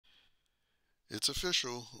It's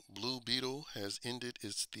official. Blue Beetle has ended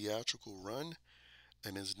its theatrical run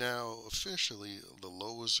and is now officially the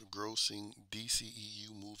lowest grossing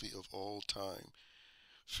DCEU movie of all time,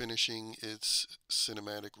 finishing its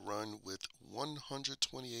cinematic run with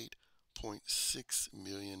 $128.6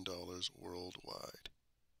 million worldwide.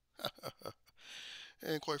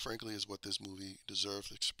 And quite frankly, is what this movie deserves,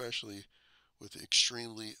 especially with the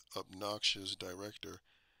extremely obnoxious director,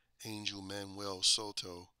 Angel Manuel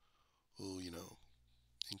Soto, who,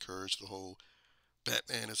 encouraged the whole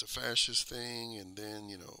Batman is a fascist thing, and then,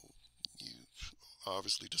 you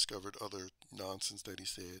obviously discovered other nonsense that he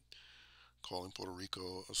said, calling Puerto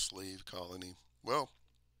Rico a slave colony. Well,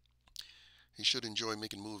 he should enjoy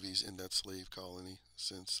making movies in that slave colony,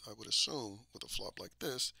 since I would assume with a flop like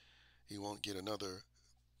this, he won't get another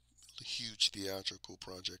huge theatrical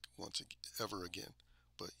project ever again.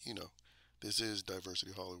 But, this is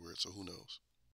diversity Hollywood, so who knows?